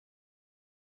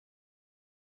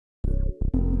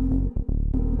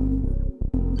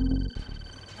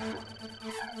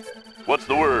What's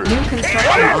the word? New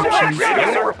construction options.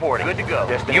 Unit reporting. Good to go.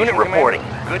 Unit reporting.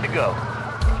 Good to go.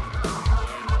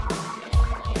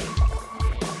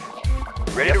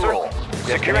 Ready to roll.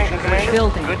 Securing position.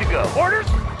 Building. Good to go. Orders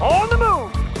on the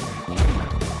move.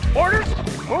 Orders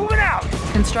moving out.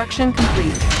 Construction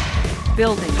complete.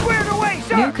 Building. Squared away,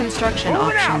 sir. New construction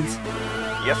Moving options.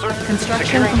 Out. Yes, sir. Construction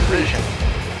Securing complete. position.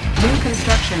 New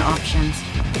construction options.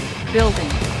 Building.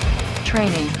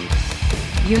 Training.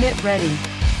 Unit ready.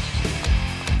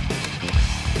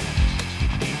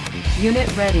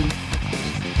 Unit ready.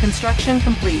 Construction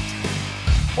complete.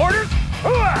 Orders.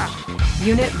 Hooah!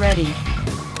 Unit ready.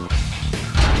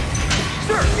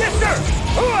 Sir, yes, sir.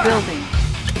 Hooah! Building.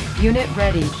 Unit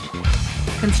ready.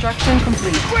 Construction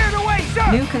complete. Squared away,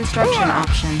 sir. New construction Hooah!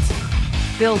 options.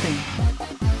 Building.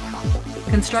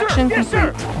 Construction sir, yes,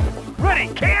 complete. Sir. Ready.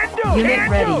 Can do. Unit Can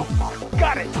ready. Do.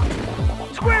 Got it.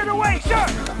 Squared away, sir.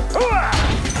 Hooah!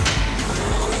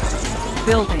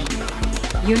 Building.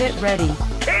 Unit ready.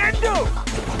 Can do.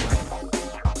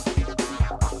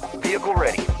 Vehicle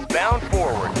ready. Bound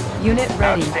forward. Unit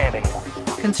ready. Outstanding.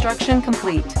 Construction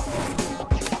complete.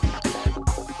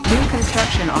 New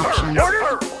construction options.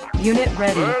 Order. Unit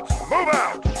ready. Let's move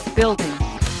out. Building.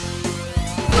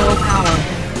 Low power.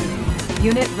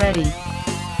 Unit ready.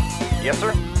 Yes,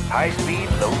 sir. High speed,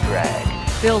 low drag.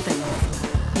 Building.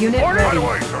 Unit Order ready.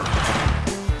 away, sir.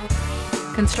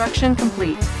 Construction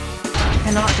complete.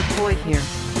 Cannot deploy here.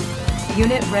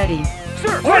 Unit ready.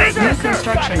 Sir, New sir.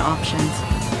 construction Got options.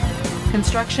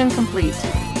 Construction complete.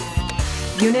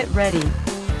 Unit ready.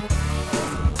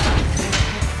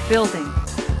 Building.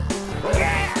 it.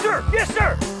 Yeah. Sir, yes,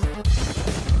 sir.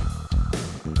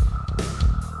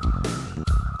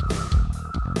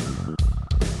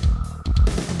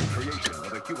 Creation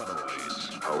of a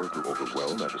humanoid. Power to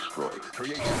overwhelm and destroy.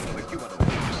 Creation of a humanoid.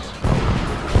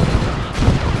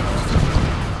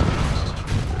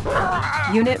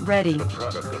 Unit ready.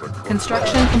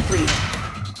 Construction complete.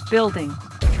 Building.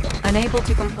 Unable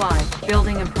to comply.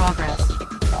 Building in progress.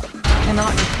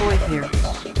 Cannot deploy here.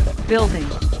 Building.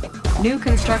 New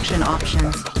construction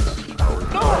options.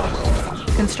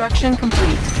 Construction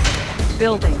complete.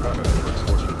 Building.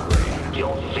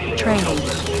 Training.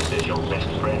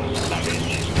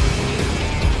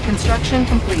 Construction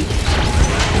complete.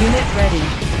 Unit ready.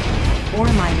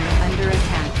 Ore miner under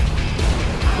attack.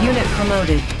 Unit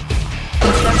promoted.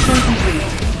 Construction complete.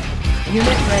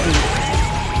 Unit ready.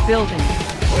 Building.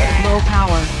 Low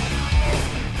power.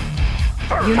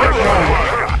 Unit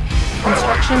ready.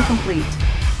 Construction complete.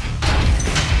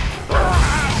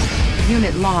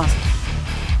 Unit lost.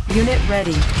 Unit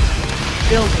ready.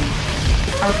 Building.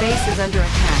 Our base is under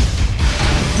attack.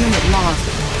 Unit lost.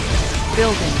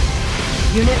 Building.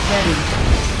 Unit ready.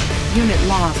 Unit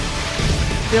lost.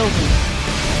 Building.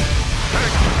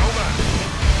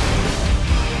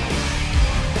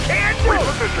 Can do.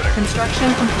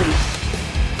 Construction complete.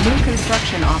 New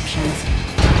construction options.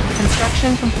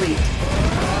 Construction complete.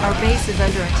 Our base is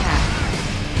under attack.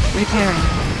 Repairing.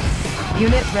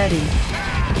 Unit ready.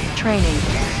 Training.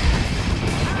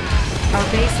 Our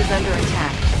base is under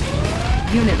attack.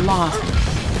 Unit lost.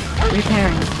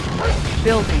 Repairing.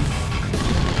 Building.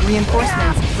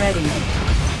 Reinforcements ready.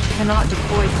 Cannot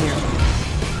deploy here.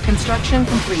 Construction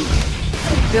complete.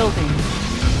 Building.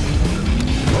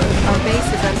 Our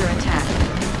base is under attack.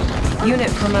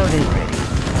 Unit promoted.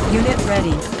 Unit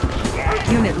ready.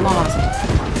 Unit lost.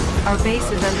 Our base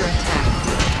is under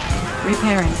attack.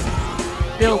 Repairing.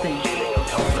 Building.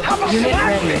 Unit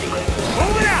ready.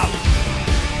 Move it out.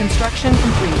 Construction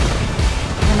complete.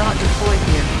 Cannot deploy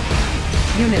here.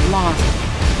 Unit lost.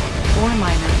 Ore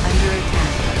miner under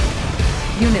attack.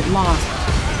 Unit lost.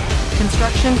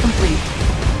 Construction complete.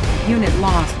 Unit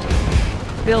lost.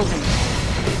 Building.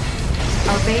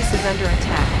 Our base is under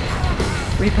attack.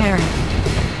 Repairing.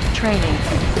 Training.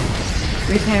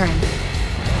 Repairing.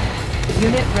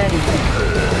 Unit ready.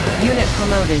 Unit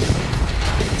promoted.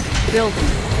 Building.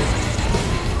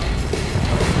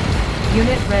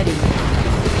 Unit ready.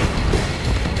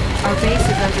 Our base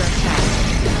is under attack.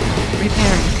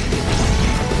 Repairing.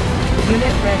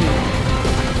 Unit ready.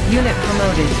 Unit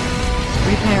promoted.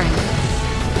 Repairing.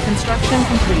 Construction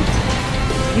complete.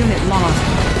 Unit lost.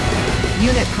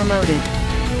 Unit promoted.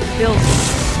 Building.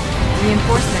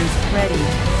 Reinforcements ready.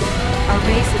 Our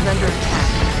base is under attack.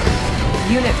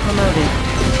 Unit promoted.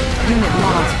 Unit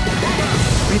lost.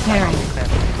 Repairing.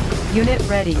 Unit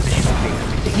ready.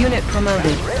 Unit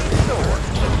promoted.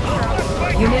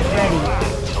 Unit ready.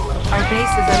 Our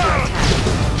base is under attack.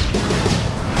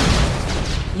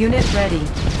 Unit ready.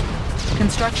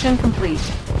 Construction complete.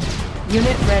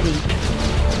 Unit ready.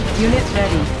 Unit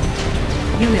ready.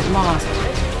 Unit lost.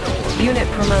 Unit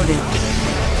promoted.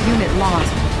 Unit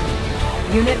lost.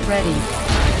 Unit ready.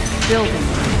 Building.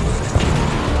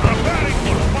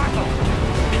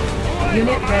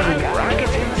 Unit ready.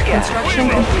 Construction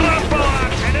complete.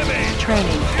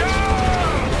 Training.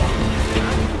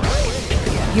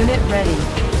 Unit ready.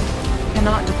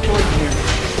 Cannot deploy here.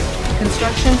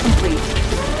 Construction complete.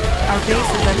 Our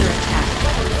base is under attack.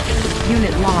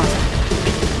 Unit lost.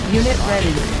 Unit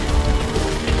ready.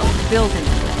 Building.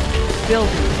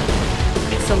 Building.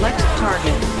 Select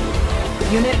target.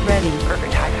 Unit ready.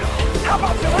 Perfect hideout. How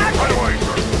about some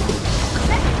action?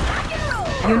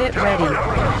 Unit ready.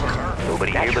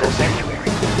 Nobody here but a sanctuary.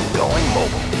 Going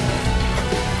mobile.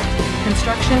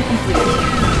 Construction complete.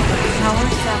 Tower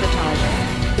sabotage.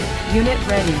 Unit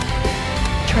ready.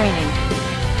 Training.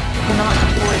 Cannot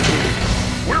deploy here.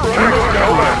 We're Unit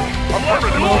ready.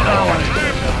 Low power.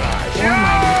 ready. Ore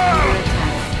miner under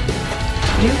attack.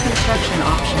 New construction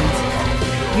options.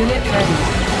 Unit ready.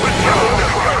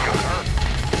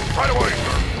 Right away,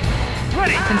 sir.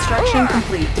 Ready. Construction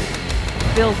complete.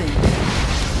 Building.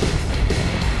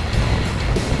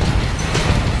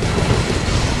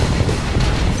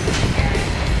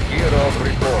 Gear of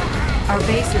report. Our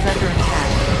base is under attack.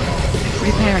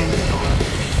 Repairing.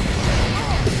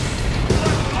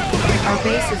 Our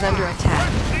base is under attack.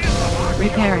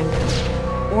 Repairing.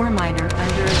 Ore miner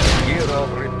under attack. Gear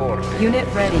of report. Unit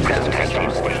ready.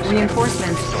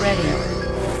 Reinforcements ready.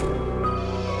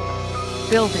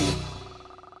 Building.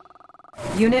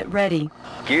 Unit ready.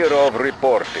 Gear of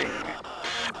reporting.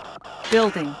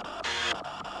 Building.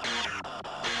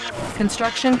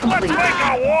 Construction Let's complete. make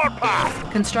a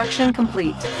warpath. Construction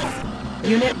complete.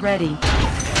 Unit ready.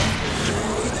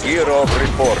 Gear of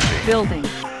reporting. Building.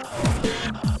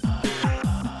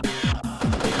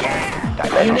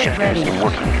 Lead Unit shifters ready. in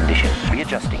working condition.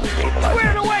 Readjusting stabilizers.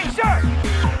 Cleared away, sir.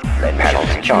 Lead panels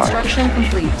charged. Construction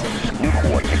complete. New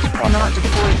coordinates Cannot processed.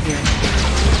 deploy here.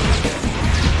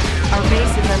 Our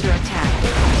base is under attack.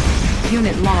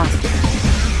 Unit lost.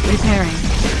 Repairing.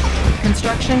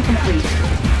 Construction complete.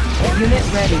 Unit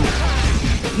ready.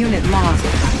 Unit lost.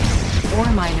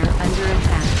 Ore miner under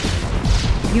attack.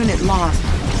 Unit lost.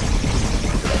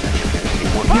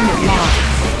 Unit lost.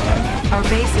 Our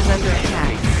base is under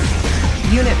attack.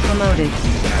 Unit promoted.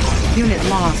 Unit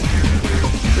lost.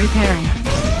 Repairing.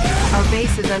 Our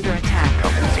base is under attack.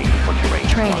 Compensating for terrain.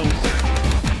 Training.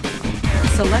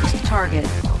 Select target.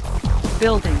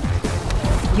 Building.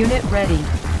 Unit ready.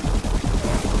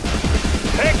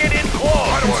 Take it in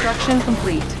close. Construction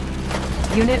complete.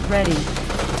 Unit ready.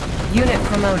 Unit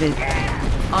promoted.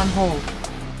 On hold.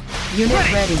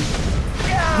 Unit ready.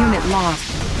 Unit lost.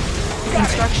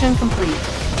 Construction complete.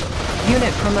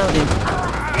 Unit promoted.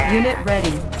 Unit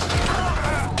ready.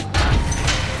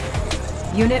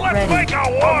 Unit Let's ready. make a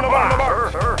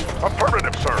warpath. Sir.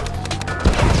 Affirmative, sir.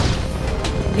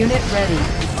 Unit ready.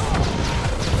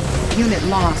 Unit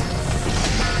lost.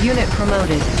 Unit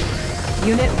promoted.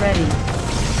 Unit ready.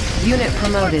 Unit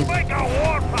promoted. Make a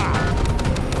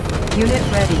warpath. Unit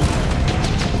ready.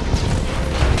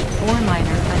 Ore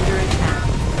miner under attack.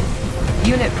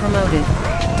 Unit promoted.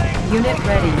 Unit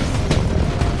ready.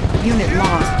 Unit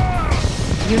lost.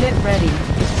 Unit ready.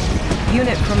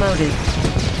 Unit promoted.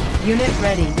 Unit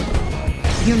ready.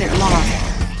 Unit lost.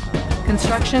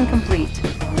 Construction complete.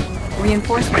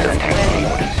 Reinforcements ready.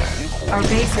 Our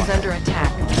base is under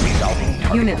attack.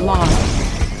 Unit lost.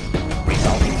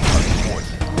 Resolving target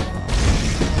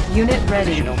coordinates. Unit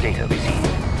ready. Additional data received.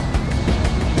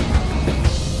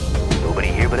 Nobody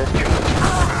here but us two.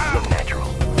 Look natural.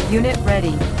 Unit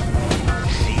ready.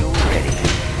 Seal ready.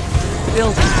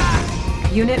 Building.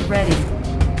 Unit ready.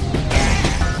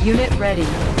 Unit ready.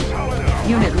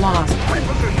 Unit lost.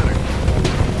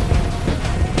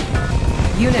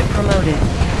 Unit promoted.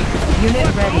 Unit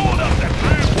ready.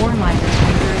 Ore miner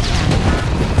under attack.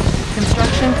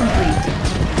 Construction complete.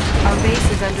 Our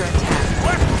base is under attack.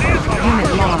 Unit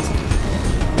lost.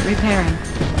 Repairing.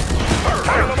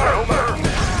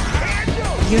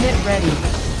 Unit ready.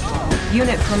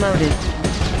 Unit promoted.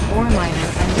 Ore miner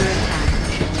under attack.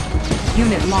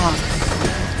 Unit lost.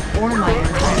 Ore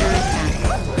miner under attack.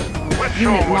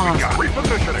 Unit lost.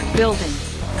 Building.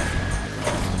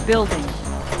 Building.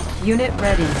 Unit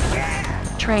ready.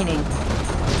 Training.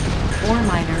 Ore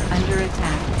miner under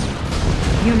attack.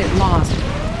 Unit lost.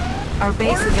 Our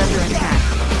base is under attack.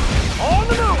 On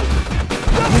the move.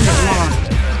 Unit lost.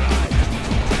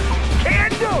 Can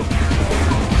do.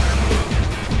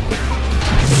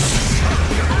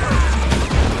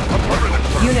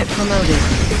 Unit promoted.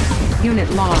 Unit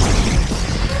lost.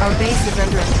 Our base is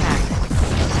under attack.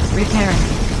 Repairing.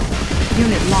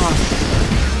 Unit lost.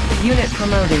 Unit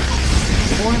promoted.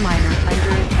 Ore miner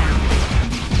under attack.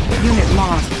 Unit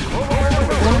lost.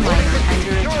 Ore miner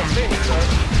under attack.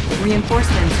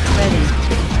 Reinforcements ready.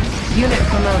 Unit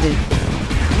promoted.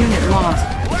 Unit lost.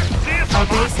 Our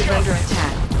base is under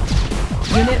attack.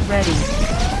 Unit ready.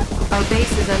 Our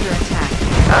base is under attack.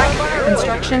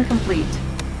 Construction complete.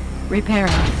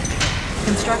 Repairing.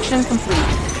 Construction complete.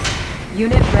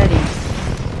 Unit ready.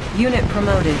 Unit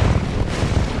promoted.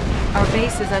 Our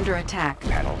base is under attack.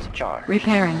 Panels charged.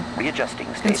 Repairing. Readjusting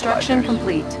Construction stabilizers.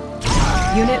 complete.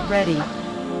 Unit ready.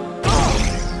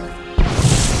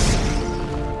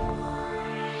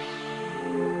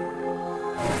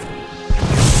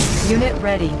 Unit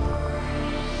ready.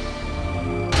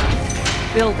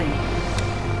 Building.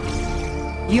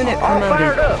 Unit All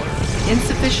fired promoted. up.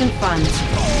 Insufficient funds.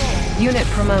 Unit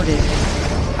promoted.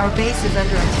 Our base is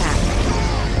under attack.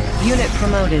 Unit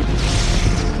promoted.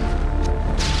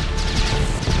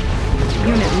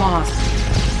 Unit lost.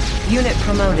 Unit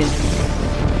promoted.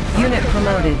 Unit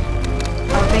promoted.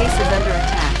 Our base is under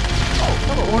attack.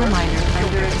 Ore miner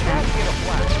under attack.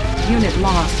 Unit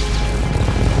lost.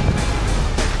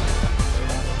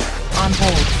 On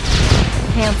hold.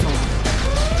 Cancel.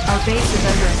 Our base is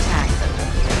under attack.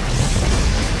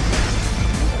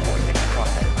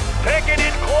 Taking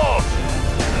it close.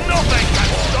 Nothing can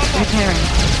stop us. Repairing.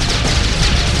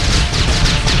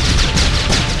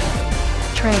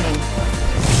 Training.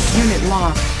 Unit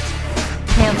lost.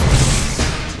 Cancel.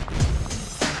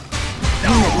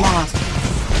 Unit lost.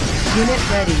 Unit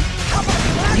ready.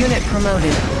 Unit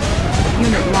promoted.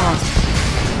 Unit lost.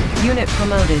 Unit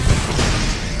promoted.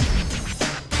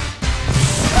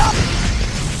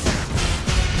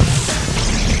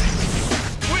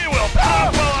 We will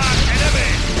topple our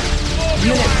enemies.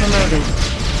 Unit promoted.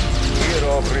 Year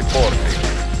of reporting.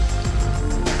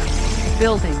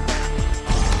 Building.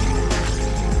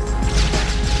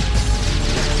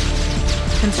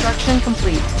 Construction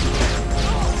complete.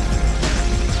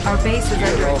 Our base is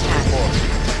under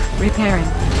attack. Repairing.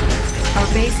 Our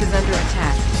base is under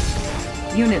attack.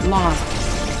 Unit lost.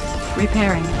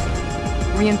 Repairing.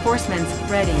 Reinforcements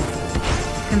ready.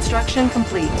 Construction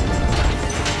complete.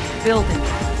 Building.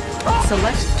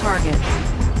 Select target.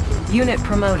 Unit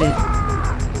promoted.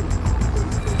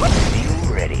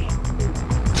 New ready.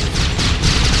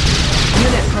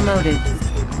 Unit promoted.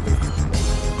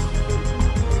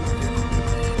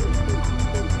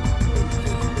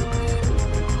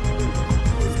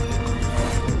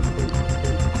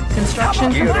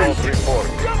 Construction Year complete. of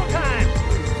reporting. Double time.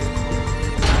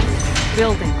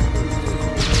 Building.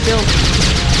 Building.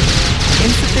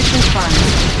 Insufficient funds.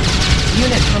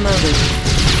 Unit promoted.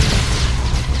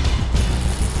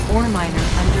 Ore miner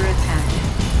under attack.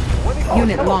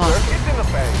 Unit lost. It's in the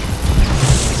bag.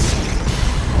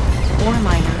 Ore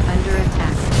miner under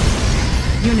attack.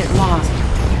 Unit lost.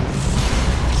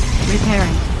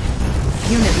 Repairing.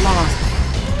 Unit lost.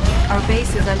 Our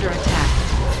base is under attack.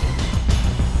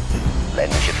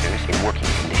 Lens shifters in working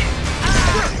condition.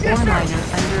 Ore miner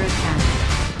under attack.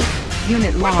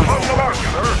 Unit lost. Alert,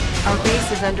 sir. Our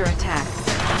base is under attack.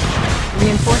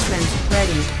 Reinforcements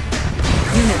ready.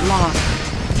 Unit lost.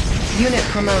 Unit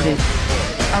promoted.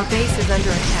 Our base is under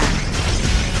attack.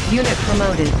 Unit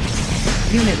promoted.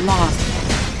 Unit lost.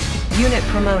 Unit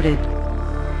promoted.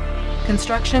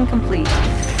 Construction complete.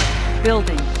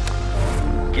 Building.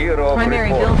 Year of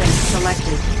Primary reporting. building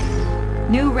selected.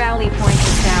 New rally point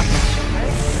established.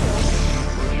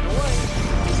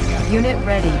 Unit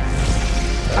ready.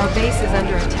 Our base is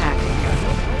under attack.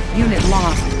 Unit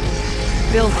lost.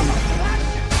 Building.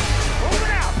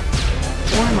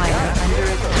 Ore miner under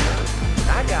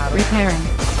attack. Repairing.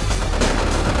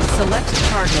 Select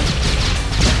target.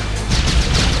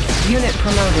 Unit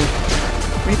promoted.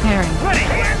 Repairing. Ready.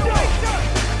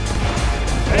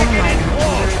 Ore miner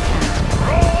under attack.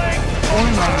 Rolling.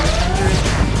 Ore miner under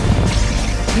attack.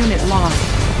 Unit lost.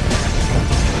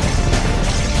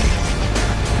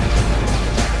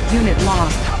 Unit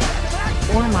lost.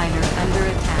 Ore miner under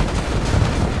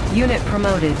attack. Unit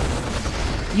promoted.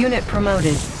 Unit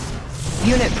promoted.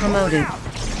 Unit promoted.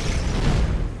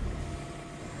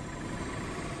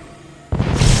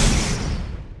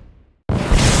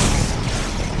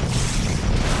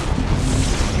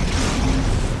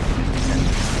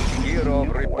 Year of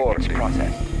reporting.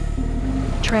 Process.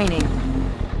 Training.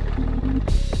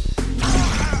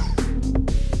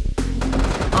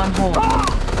 On hold.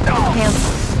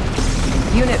 Cancel.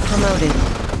 Unit promoted.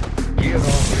 Year of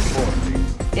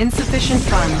reporting. Insufficient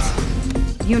funds.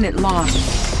 Unit lost.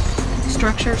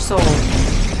 Structure sold.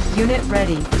 Unit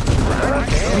ready.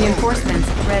 Reinforcements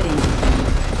ready.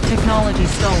 Technology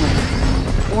stolen.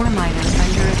 Ore miner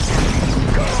under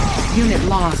attack. Unit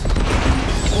lost.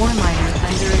 Ore miner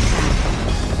under attack.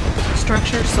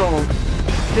 Structure sold.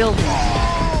 Building.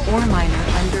 Ore miner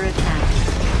under attack.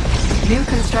 New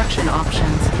construction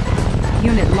options.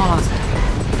 Unit lost.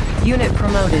 Unit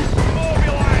promoted.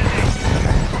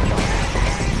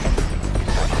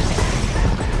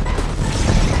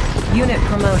 Unit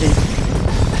promoted.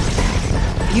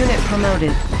 Unit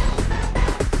promoted.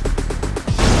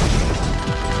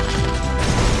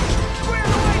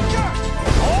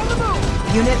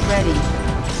 Unit ready.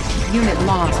 Unit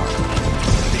lost.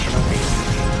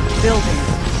 Building.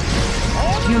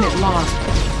 Unit lost.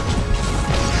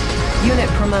 Unit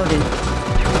promoted.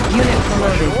 Unit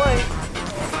promoted.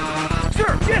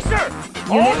 Sir, yes, sir.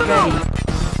 Unit ready.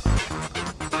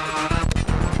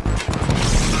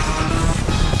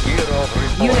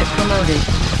 Unit promoted.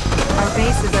 Our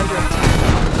base is under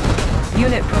attack.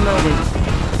 Unit promoted.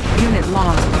 Unit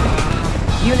lost.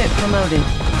 Unit promoted.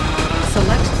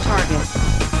 Select target.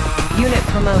 Unit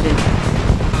promoted.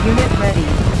 Unit ready.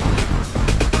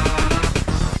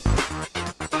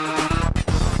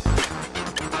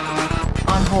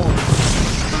 On hold.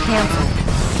 Cancel.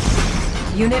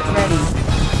 Unit ready.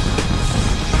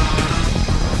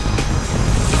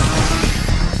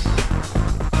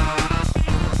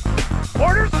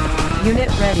 Orders? Unit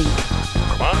ready.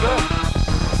 Commander?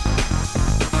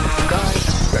 Sky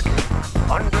ready.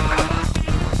 Undercover.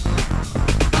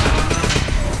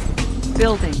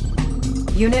 Building.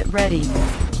 Unit ready.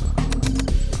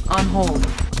 On hold.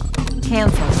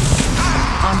 Cancel.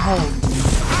 On hold.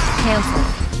 Cancel.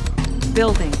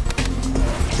 Building.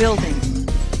 Building.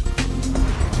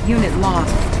 Unit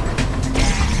lost.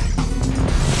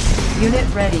 Unit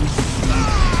ready.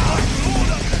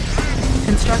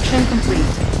 Construction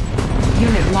complete.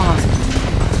 Unit lost.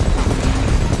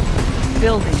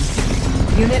 Building.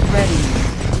 Unit ready.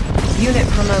 Unit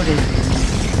promoted.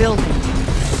 Building.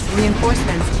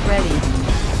 Reinforcements ready.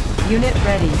 Unit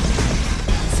ready.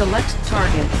 Select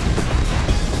target.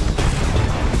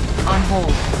 On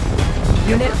hold.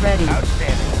 Unit ready.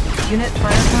 Outstanding. Unit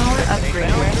firepower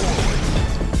upgraded.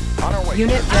 On our way.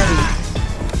 Unit ready.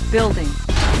 Building.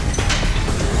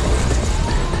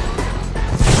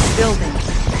 Building.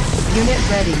 Unit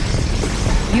ready.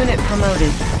 Unit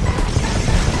promoted.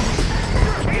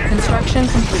 Construction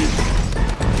complete.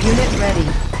 Unit ready.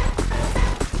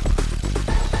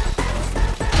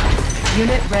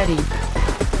 Unit ready.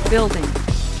 Building.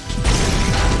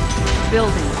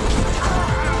 Building.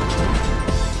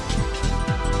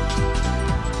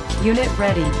 Unit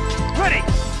ready. Ready!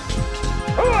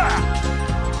 Hooah!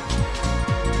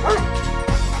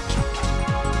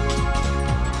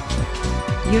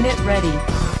 Unit ready.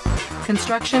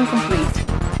 Construction complete.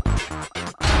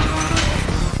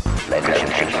 Legacy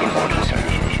in order, sir.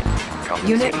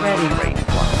 Unit ready.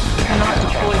 Cannot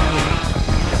deploy here.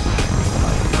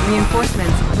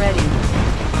 Reinforcements ready.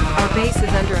 Our base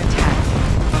is under attack.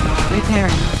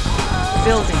 Repairing.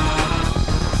 Building.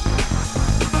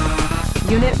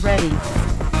 Unit ready.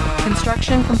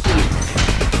 Construction complete.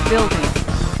 Building.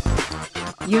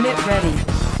 Unit ready.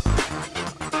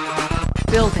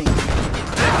 Building.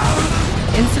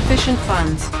 Insufficient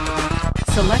funds.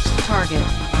 Select target.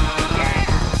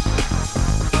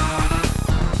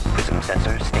 Prism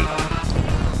sensor stable.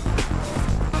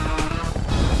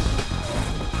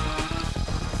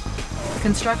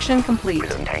 Construction complete.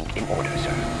 Prism tank in order,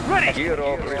 sir. Ready! Gear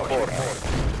of report.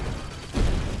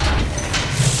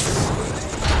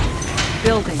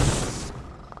 Building.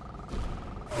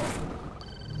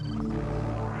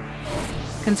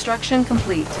 Construction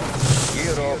complete.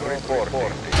 Gear of report.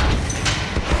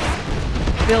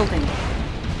 Building.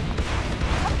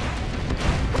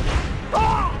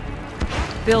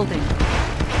 Building.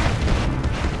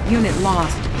 Unit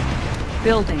lost.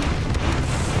 Building.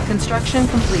 Construction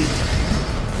complete.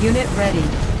 Unit ready.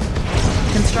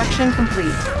 Construction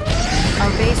complete. Our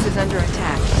base is under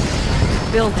attack.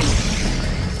 Building.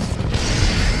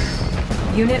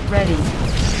 Unit ready.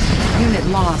 Unit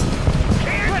lost.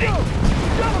 Ready!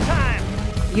 Double time!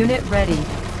 Unit ready.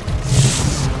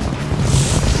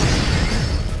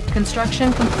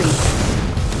 Construction complete.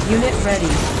 Unit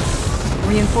ready.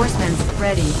 Reinforcements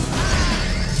ready.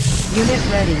 Unit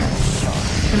ready.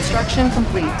 Construction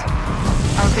complete.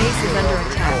 Our base is under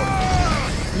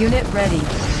attack. Unit ready.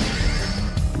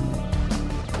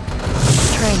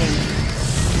 Training.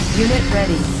 Unit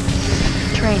ready.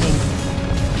 Training.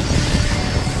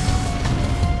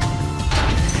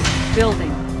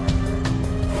 Building.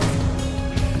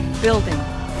 Building.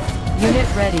 Unit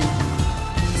ready.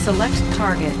 Select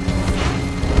target.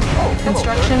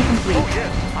 Construction complete.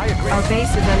 I agree. Our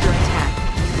base is under attack.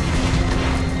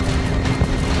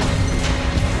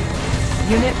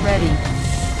 Unit ready.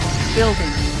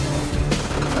 Building.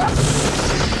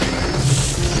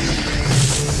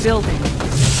 Building.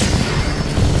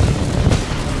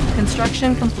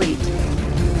 Construction complete.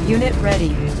 Unit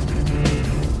ready.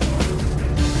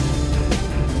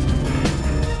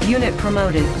 Unit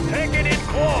promoted. Take it in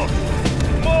close.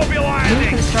 New Mobilizing.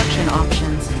 construction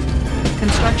options.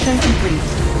 Construction complete.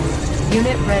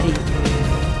 Unit ready.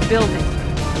 Building.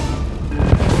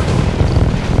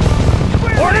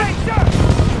 Orders, sir.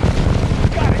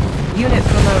 Got it. Unit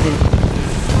promoted.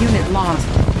 Unit lost.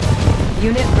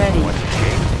 Unit ready.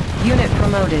 Unit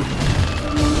promoted.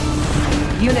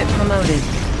 Unit promoted.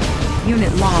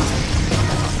 Unit lost.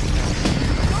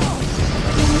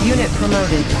 Unit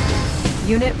promoted.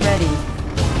 Unit ready.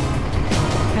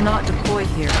 Cannot deploy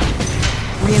here.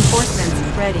 Reinforcements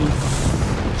ready.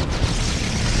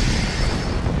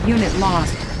 Unit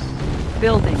lost.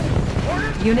 Building.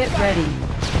 Unit ready.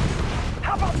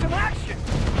 How about some action?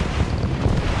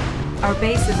 Our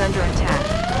base is under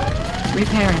attack.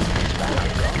 Repairing.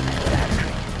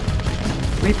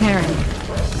 Repairing.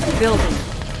 Building.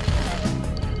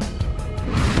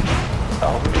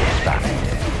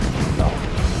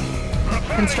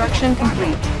 Construction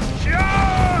complete.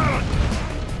 Charge!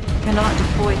 Cannot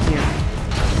deploy here.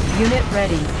 Unit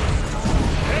ready.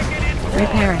 Take it in close.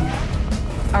 Repairing.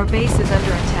 Our base is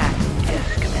under attack.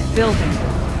 Building.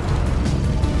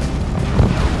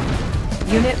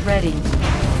 Unit ready.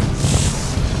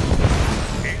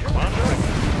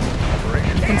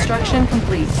 Construction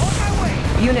complete.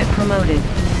 Unit promoted.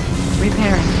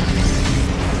 Repairing.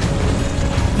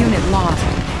 Unit lost.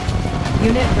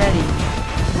 Unit ready.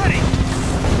 Ready.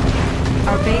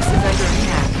 Our base is under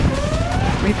attack.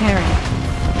 Repairing.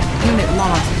 Unit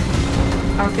lost.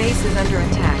 Our base is under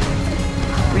attack.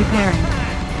 Repairing.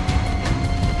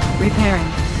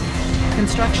 Repairing.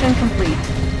 Construction complete.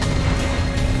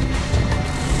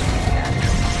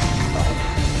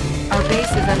 Our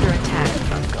base is under attack.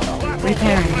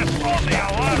 Repairing.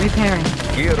 Repairing.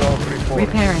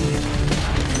 Repairing.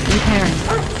 Repairing.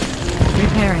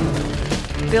 Repairing.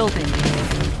 Building.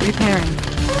 Repairing.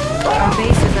 Our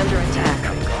base is under attack.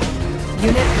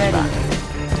 Unit ready.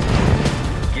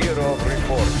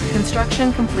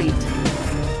 Construction complete.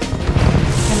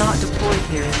 Cannot deploy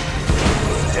here.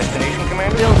 Destination,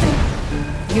 Commander? Building.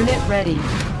 Unit ready.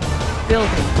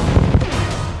 Building.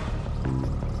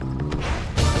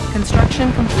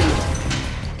 Construction complete.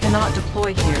 Cannot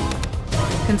deploy here.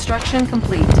 Construction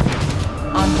complete.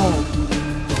 On hold.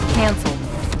 Cancel.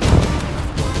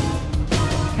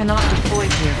 Cannot deploy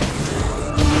here.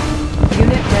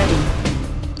 Unit ready.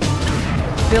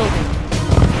 Building.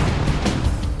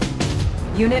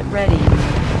 Unit ready.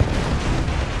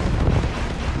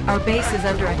 Our base is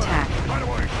under attack.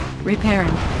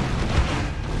 Repairing.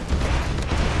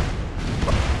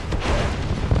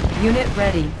 Unit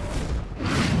ready.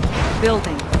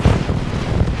 Building.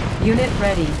 Unit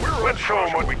ready. Let's show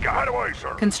them what we got. Right away,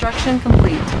 sir. Construction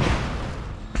complete.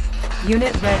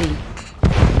 Unit ready.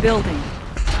 Building.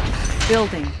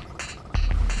 Building.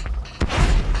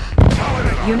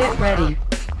 Unit ready.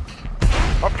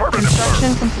 Affirmative,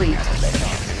 Construction complete.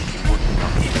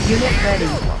 Unit ready.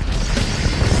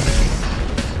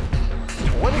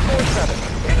 24/7.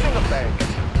 It's in the bank.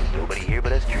 Nobody here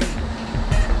but us troops.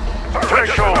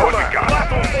 Let's show them what we got.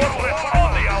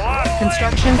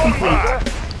 Construction complete.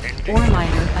 Ore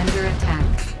miner under attack.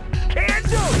 Can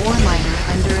do. Ore miner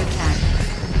under attack.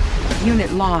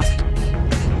 Unit lost.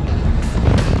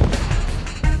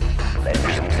 Let's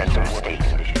do some sensor state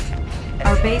condition.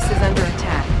 Our base is under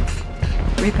attack.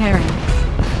 Repairing.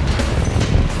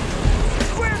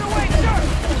 Squared away, sir.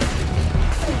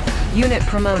 Unit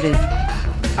promoted.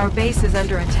 Our base is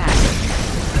under attack.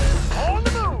 On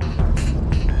the move.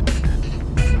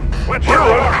 Let's show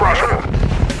them crusher.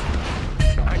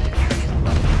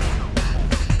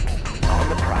 On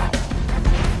the prowl.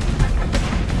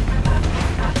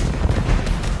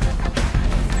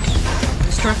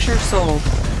 Structure sold.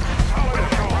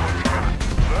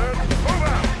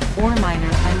 Ore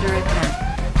miner under attack.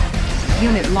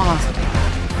 Unit lost.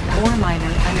 Ore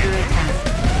miner under attack.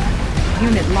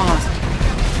 Unit lost.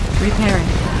 Repairing.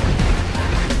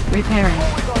 Repairing.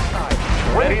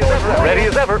 Ready as ever. Ready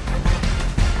as ever.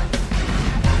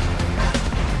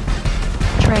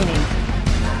 Training.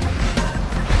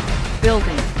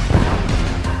 Building.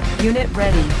 Unit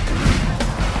ready.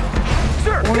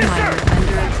 Sir, Ore yes, miner sir.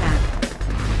 under attack.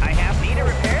 I have need a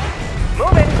repair.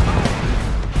 Moving.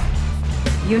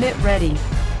 Unit ready.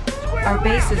 Our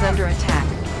base is under attack.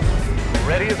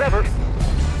 Ready as ever.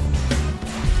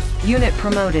 Unit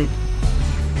promoted.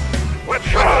 Let's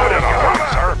show them,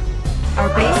 sir. Our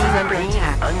base is under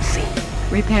attack. Unseen.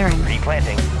 Repairing.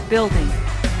 Replanting. Building.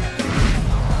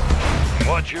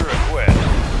 What's your request?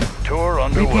 Tour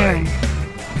underway. Repairing.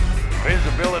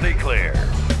 Visibility clear.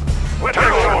 Let's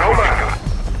go, Nova!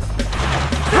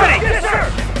 Ready! Yes,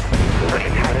 sir!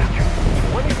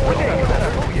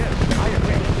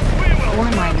 Ore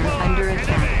miner under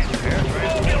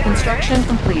attack. Construction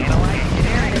complete.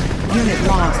 Unit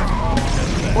lost.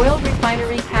 Oil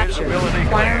refinery captured,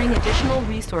 requiring additional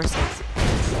resources.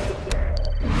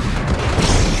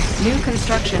 New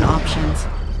construction options.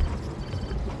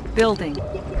 Building.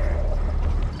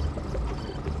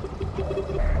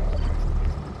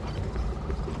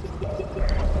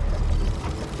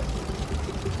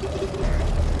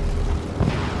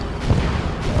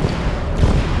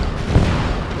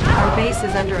 Our base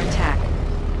is under attack.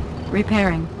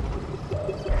 Repairing.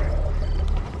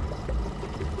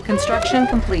 Construction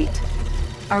complete.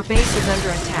 Our base is under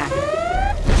attack.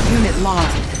 Unit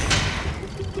lost.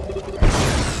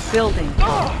 Building.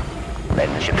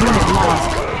 Letting the ship Unit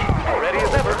lost. Ready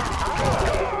as ever.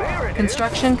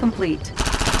 Construction complete.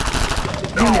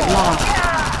 Unit lost.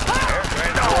 Air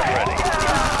transport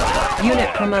ready. Unit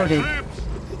promoted.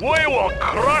 We will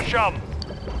crush them!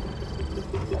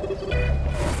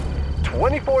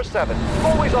 24/7,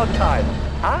 always on time.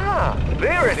 Ah,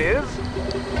 there it is.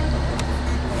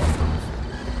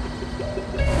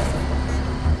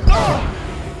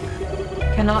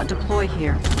 Cannot deploy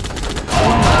here. Ore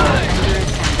miner under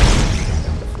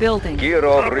attack. Building. Gear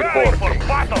of reporting.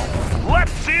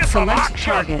 Let's see some Select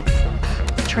action. target.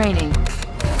 Training.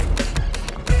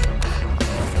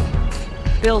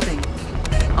 Building.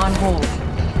 On hold.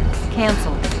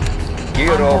 Cancel.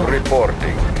 Gear On of hold.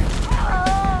 reporting.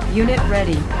 Unit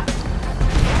ready.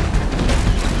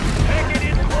 Take it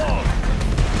in close.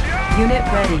 Unit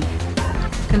ready.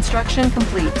 Construction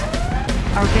complete.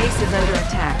 Our base is under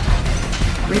attack.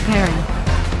 Repairing.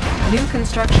 New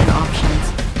construction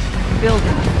options.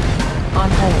 Building. On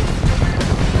hold.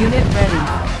 Unit ready.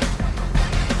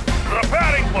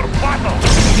 Preparing for battle.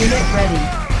 Unit ready.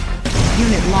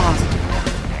 Unit lost.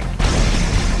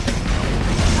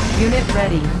 Unit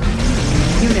ready.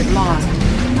 Unit lost.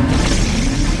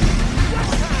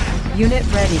 Unit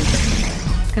ready.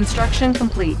 Construction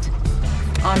complete.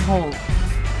 On hold.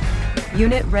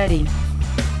 Unit ready.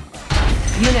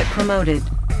 Unit promoted.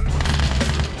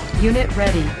 Unit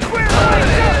ready. Need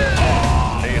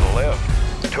a lift.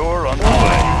 Tour on the Ore way.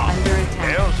 miner under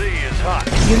attack. LZ is hot.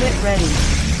 Unit ready.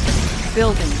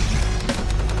 Building.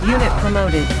 Unit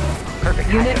promoted. Perfect.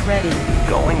 Unit ready.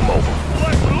 Going mobile.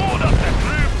 Let's load up the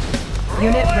troops.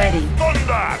 Unit ready.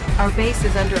 Thunder. Our base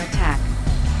is under attack.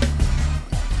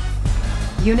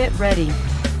 Unit ready.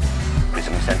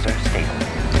 Prism sensor stable.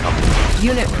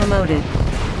 Unit promoted.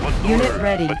 What's the Unit word?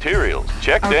 ready. Materials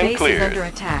checked Our and base is cleared. under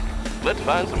attack. Let's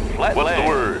find some flat What's land. the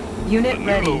word? Unit A new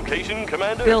ready. location,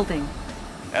 Commander. Building.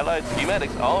 Allied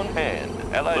schematics on hand.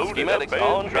 Allied Loaded schematics up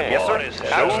on and hand. Yes, sir.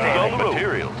 Shows Outstanding. on the road.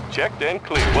 Materials checked and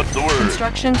cleared. What's the word?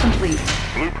 Construction complete.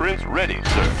 Blueprints ready,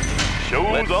 sir. Shows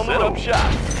Let's on the set road. up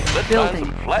shop. Let's Building.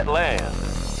 find some flat land.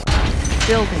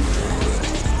 Building.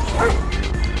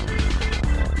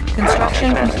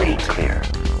 Construction complete. Clear.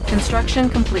 Construction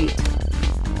complete.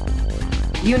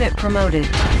 Unit promoted.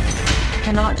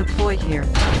 Cannot deploy here.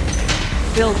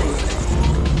 Building.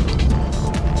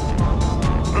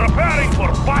 Preparing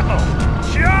for battle.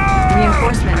 Charge!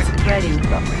 Reinforcements ready.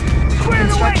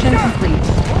 Construction complete.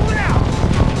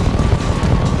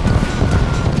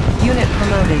 Unit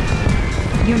promoted.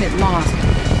 Unit lost.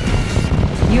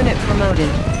 Unit promoted.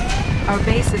 Our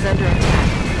base is under attack.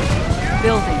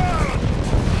 Building.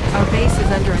 Our base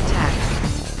is under attack.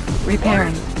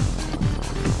 Repairing.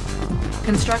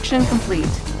 Construction complete.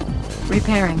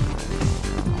 Repairing.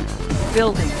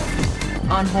 Building.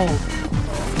 On hold.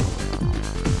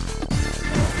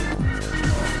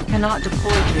 Cannot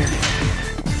deploy here.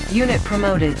 Unit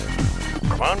promoted.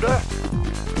 Commander?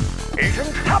 Agent?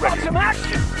 How about some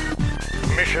action?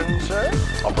 Mission, sir?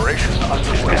 Operation Prism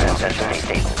underway. sensor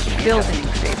stable. Building.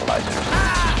 Stabilizers.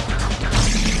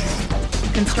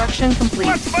 Construction complete.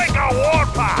 Let's make a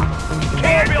warpath!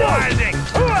 Mobilizing!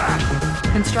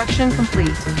 Construction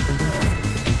complete.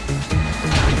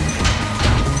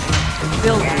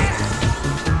 Building.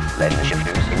 Letting the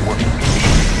shifters in working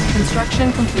condition.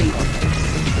 Construction complete.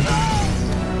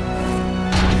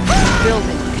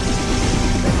 Building.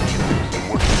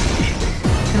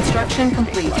 Construction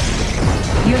complete.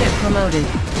 Unit promoted.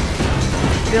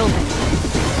 Building.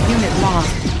 Unit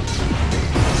lost.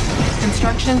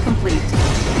 Construction complete.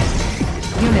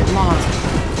 Unit lost.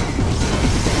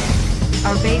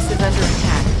 Our base is under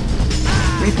attack.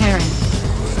 Repairing.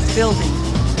 Building.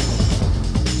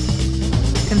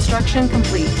 Construction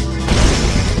complete.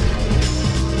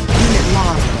 Unit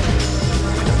lost.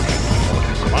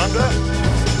 Commander?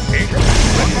 Agent?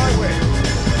 On my way.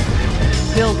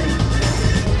 Building.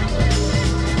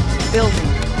 Building.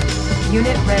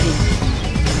 Unit ready.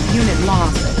 Unit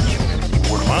lost.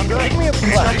 Commander? Give me a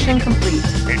plan. Construction complete.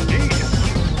 Indeed.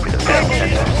 With a very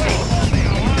sense of scene.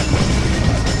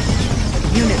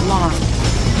 Unit lost.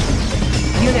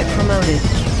 Unit promoted.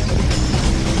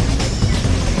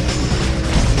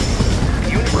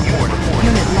 Unit report.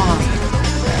 Unit lost.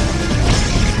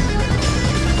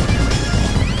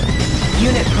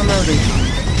 Unit promoted.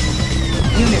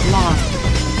 Unit lost.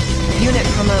 Unit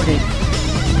promoted.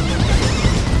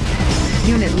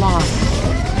 Unit lost.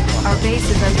 Our base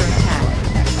is under attack.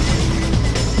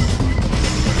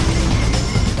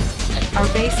 Our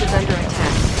base is under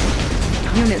attack.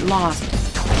 Unit lost.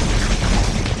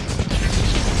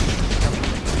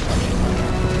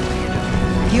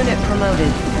 Unit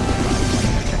promoted.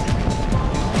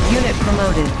 Unit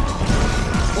promoted.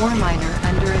 Ore miner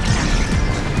under attack.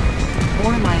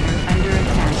 Ore miner under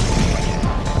attack.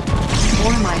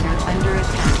 Ore miner under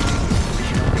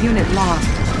attack. Unit lost.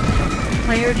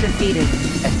 Player defeated.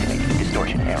 Estimating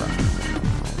distortion error.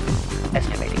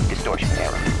 Estimating distortion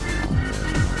error.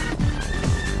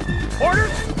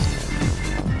 Orders?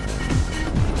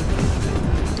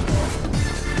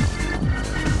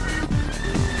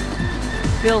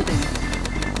 Building.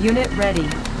 Unit ready.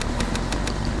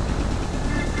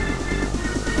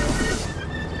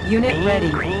 Unit ready.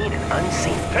 Green and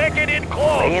unseen. Take it in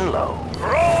close. Laying low.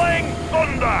 Rolling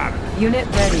thunder. Unit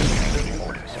ready.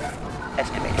 Orders.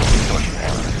 Estimating distortion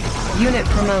error. Unit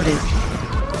promoted.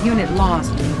 Unit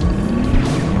lost.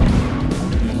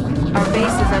 Our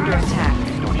base is under attack.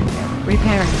 Distortion error.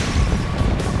 Repairing.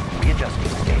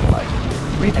 Readjusting stabilizer.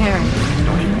 Repairing.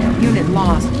 Distortion error. Unit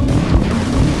lost.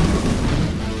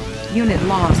 Unit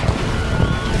lost.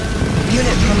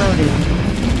 Unit promoted.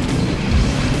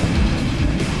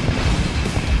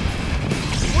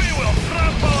 We will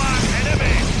trample our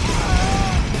enemies.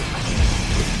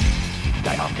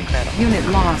 Dioptic manifold. Unit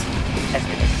lost.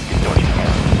 Estimating distortion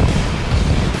error.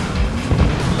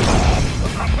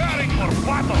 Preparing for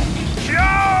battle.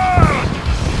 Charge!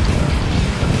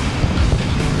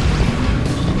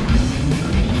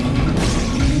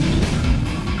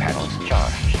 Panels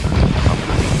charged.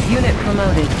 Unit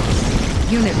promoted.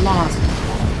 Unit lost.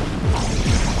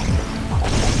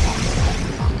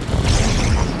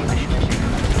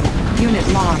 Unit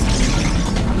lost.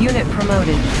 Unit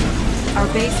promoted. Our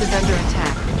base is under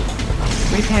attack.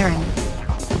 Repairing.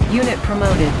 Unit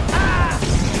promoted.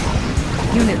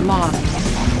 Unit lost.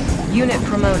 Unit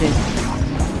promoted.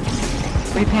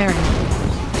 Repairing.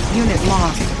 Unit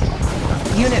lost.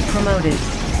 Unit promoted.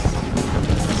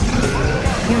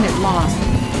 Unit lost.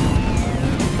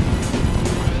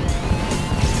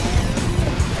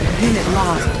 Unit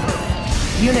lost.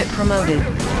 Unit promoted.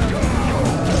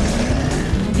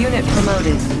 Unit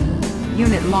promoted.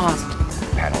 Unit lost.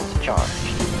 Panels charged.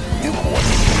 New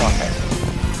coordinates processed.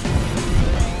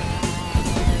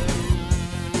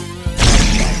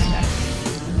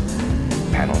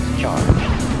 Panels charged.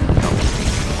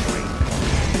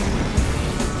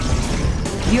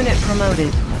 Unit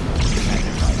promoted.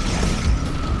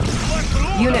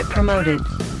 Unit promoted.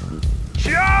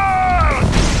 Charge!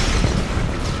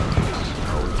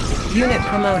 Unit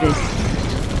promoted.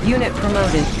 Unit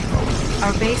promoted.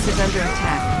 Our base is under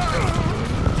attack.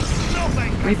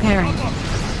 Repairing.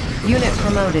 Unit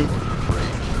promoted.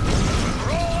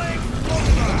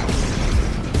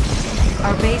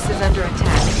 Our base is under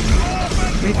attack.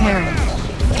 Repairing.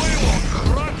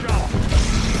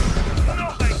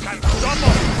 Nothing can stop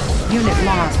us. Unit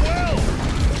lost.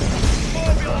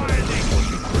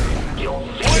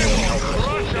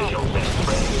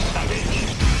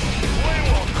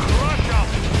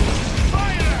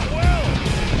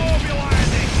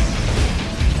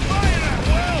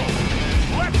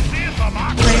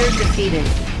 Player defeated.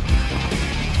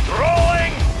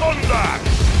 Rolling thunder!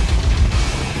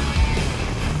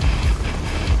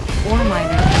 Ore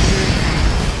miner under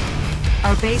attack.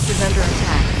 Our base is under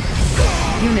attack.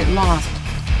 Unit lost.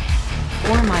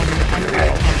 Ore miner under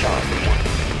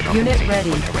attack. Unit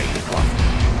ready.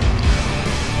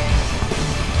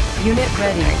 Unit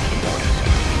ready.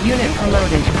 Unit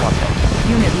promoted.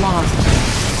 Unit lost.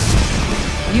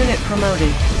 Unit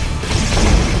promoted.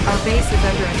 Our base is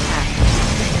under attack.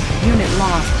 Unit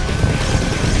lost.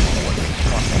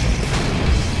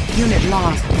 Unit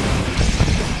lost.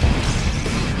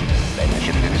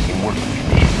 Shifters in working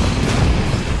condition.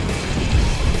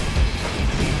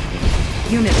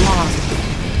 Unit lost.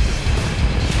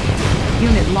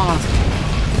 Unit lost.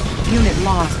 Unit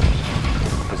lost.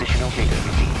 Positional data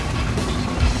received.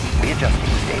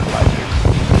 Readjusting stabilizer.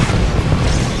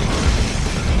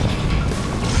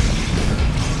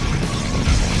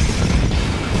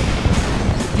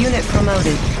 Unit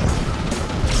promoted.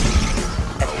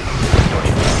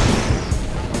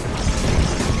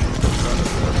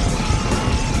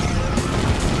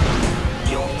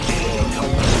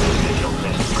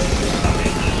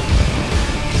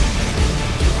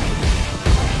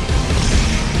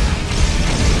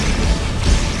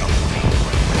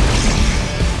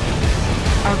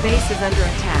 Our base is under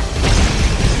attack.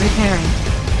 Repairing.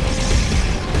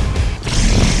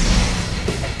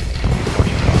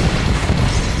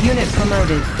 Unit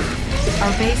promoted.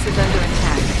 Our base is under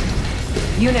attack.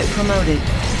 Unit promoted.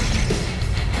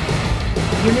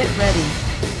 Unit ready.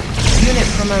 Unit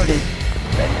promoted.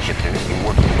 Red shifters in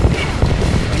working condition.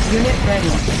 Unit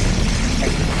ready.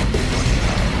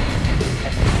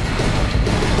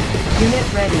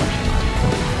 Unit ready.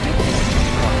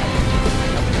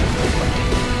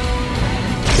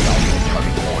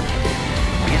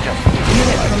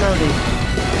 Unit promoted.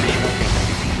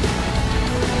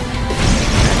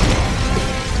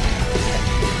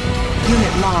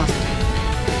 Unit lost.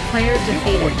 Player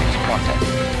defeated.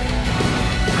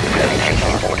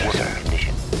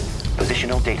 Condition.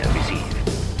 Positional data received.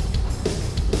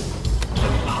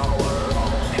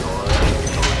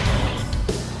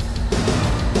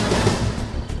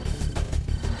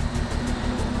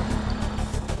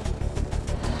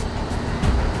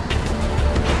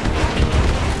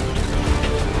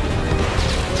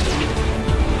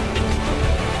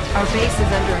 Our base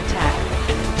is under attack.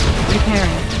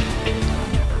 Repairing.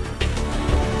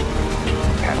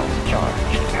 Panels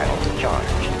charged. Panels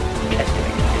charged.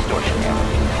 Estimated distortion error.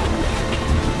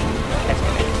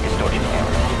 Estimated distortion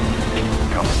error.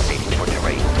 Compensating for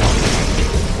terrain.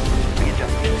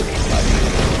 Readjusting stabilizer.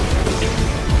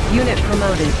 Unit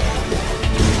promoted.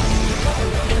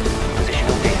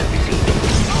 Positional data received.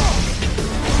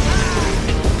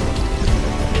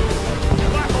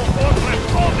 Battle fortress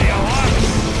on the alarm!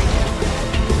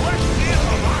 Let's see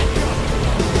some action!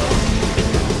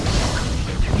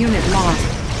 Unit lost.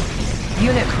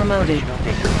 Unit promoted.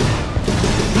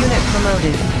 Unit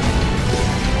promoted.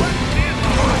 Let's see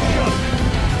some action!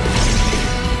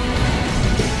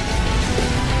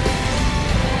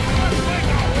 Let's make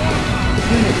a war!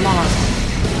 Unit lost.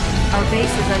 Our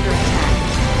base is under attack.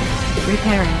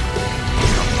 Repairing.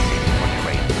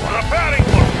 Preparing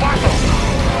for battle!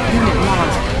 Unit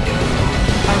lost.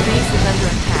 Our base is under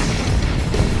attack.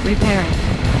 Repairing.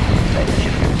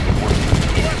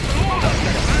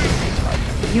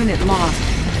 Unit lost.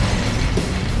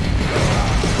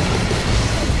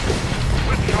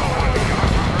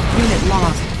 Unit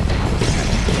lost.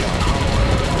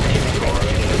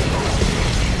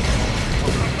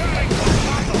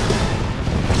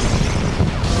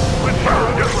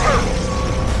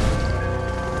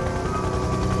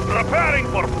 Preparing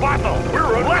for battle!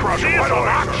 Let's see some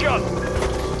action!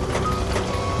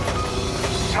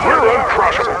 We're on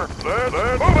crusher!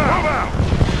 Move out!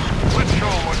 Let's show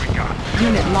them what we got.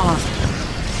 Unit lost.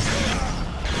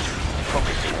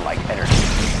 Focusing light energy.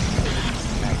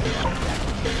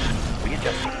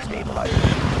 Readjusting stabilizer.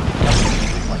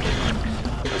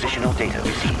 Positional data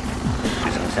received.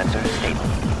 Prism sensor stable.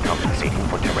 Compensating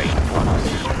for terrain loss.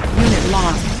 Unit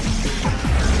lost.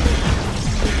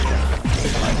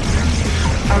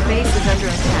 Our base is under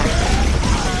attack.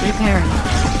 Repairing.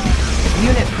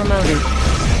 Unit promoted.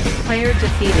 Player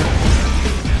defeated.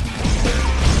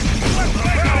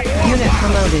 Unit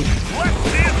promoted. Let's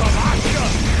see some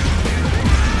action!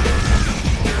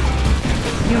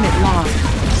 Unit lost.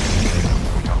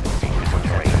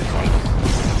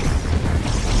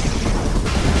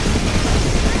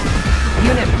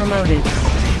 Unit promoted.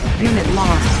 Unit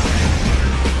lost.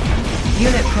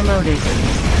 Unit promoted.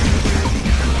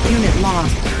 Unit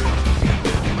lost.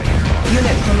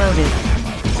 Unit promoted.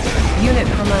 Unit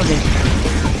promoted.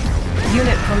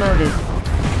 Unit promoted.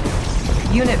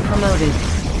 Unit promoted.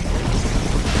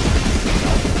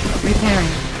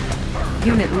 Repairing.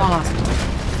 Unit lost.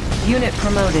 Unit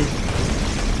promoted.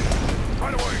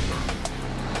 Right away, sir.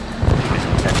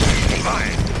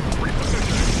 Fine.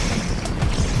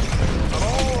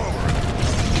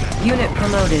 Unit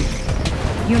promoted.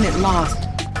 Unit lost.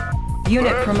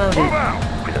 Unit promoted. Move out!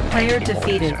 Player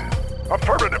defeated.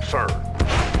 Affirmative, sir.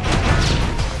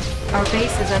 Our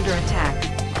base is under attack.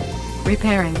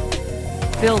 Repairing.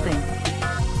 Building.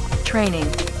 Training.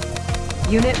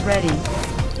 Unit ready.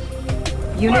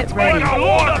 Unit Let's ready. bring a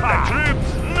war up the troops!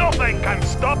 Nothing can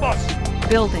stop us!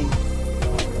 Building.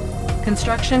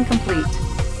 Construction complete.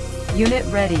 Unit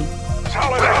ready.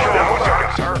 Solid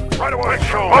sir. Right away.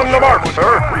 On the mark,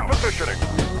 sir. Repositioning.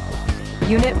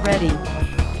 Unit ready.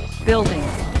 Building.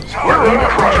 We're on Unit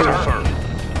crusher, ready. sir.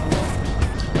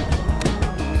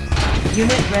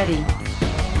 Unit ready.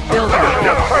 Building.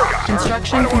 Yes, sir.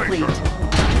 Construction Right away, complete.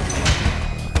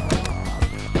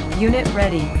 Unit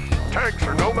ready. Tanks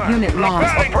are no match. Unit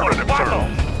lost. Affirmative, sir.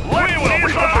 We will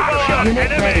trample our Unit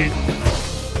ready. enemies.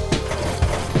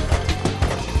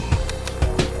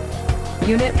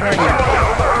 Unit ready.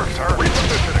 Sir,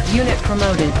 repositioning. Unit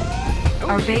promoted.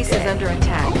 Our base is under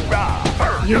attack.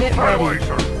 Unit Right away, ready.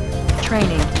 sir.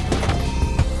 Training.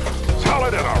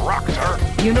 Solid as a rock, sir.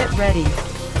 Unit ready.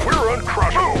 We're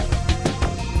uncrushable.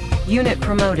 Unit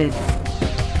promoted.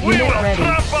 We Unit will ready.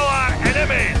 trample our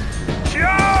enemies.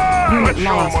 Yeah! Unit Let's show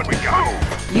 'em lost. what we got.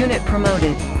 Unit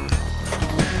promoted.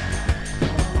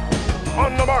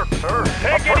 On the mark, sir.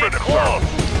 Taking it Affirmative, close.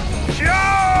 sir.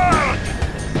 Charge!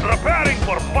 Preparing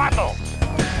for battle.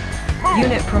 Move.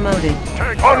 Unit promoted.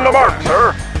 Tanks on the mark,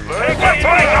 sir. Taking it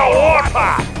like a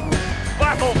warpath.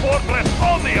 Battle fortress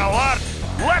on the alert.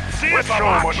 Let's see Let's some show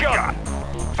 'em what we action.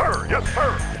 got. Sir, yes, sir.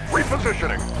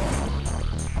 Repositioning.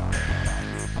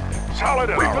 Solid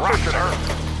as a rock, sir.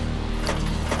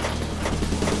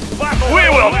 We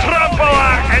will trample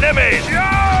our enemies.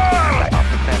 Yeah!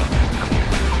 Dioptic battle.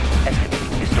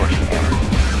 Estimating distortion error.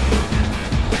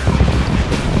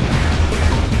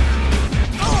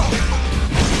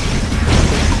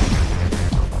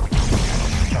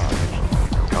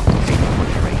 Compensating for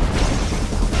terrain.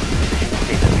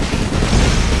 Data received.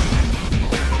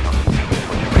 Compensating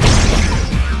for terrain.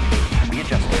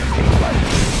 Readjusting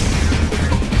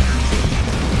stabilizer.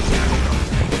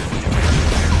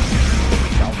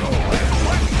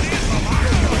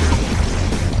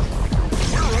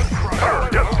 Sir,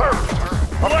 yes, sir.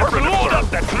 Let's Affirmative, load sir. up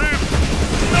the troops.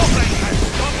 Nothing can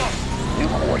stop us. New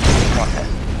coordinate process.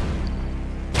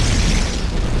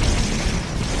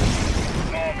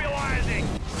 Mobilizing.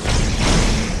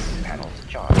 Panels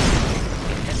charged.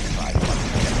 Intensified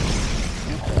 1%.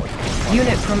 New coordinate process.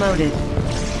 Unit promoted.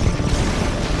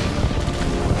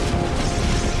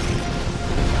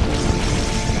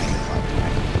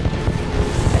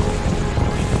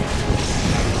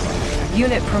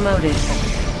 Unit promoted.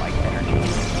 Light energy.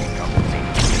 Compensating.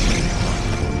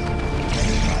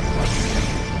 Intensified 1%.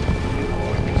 New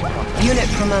coordinates process. Unit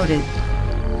promoted.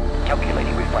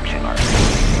 Calculating reflection arc.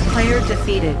 Player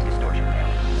defeated. Distortion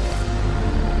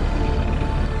error.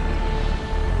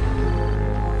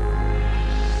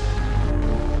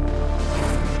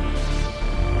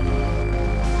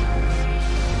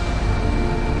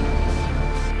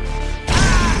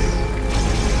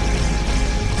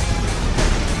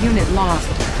 Unit lost.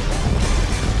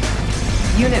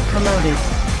 Unit promoted.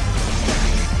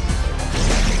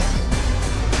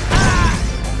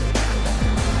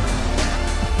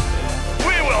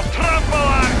 We will trample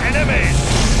our enemies.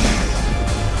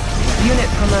 Unit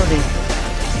promoted.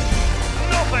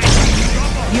 Nothing can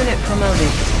stop us. Unit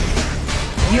promoted.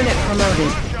 Unit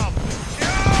promoted.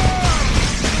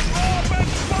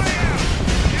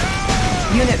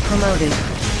 Unit promoted.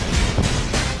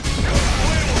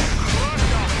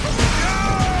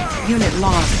 Unit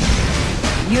lost.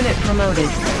 Unit promoted.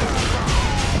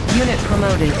 Unit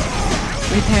promoted.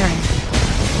 Repairing.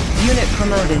 Unit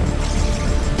promoted.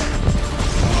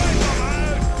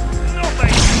 Nothing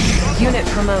can stop us. Unit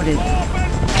promoted.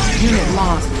 Unit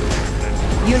lost.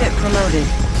 Unit promoted.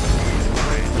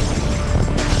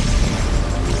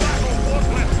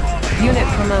 Unit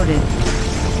promoted.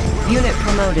 Unit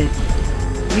promoted.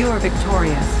 You are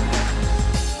victorious.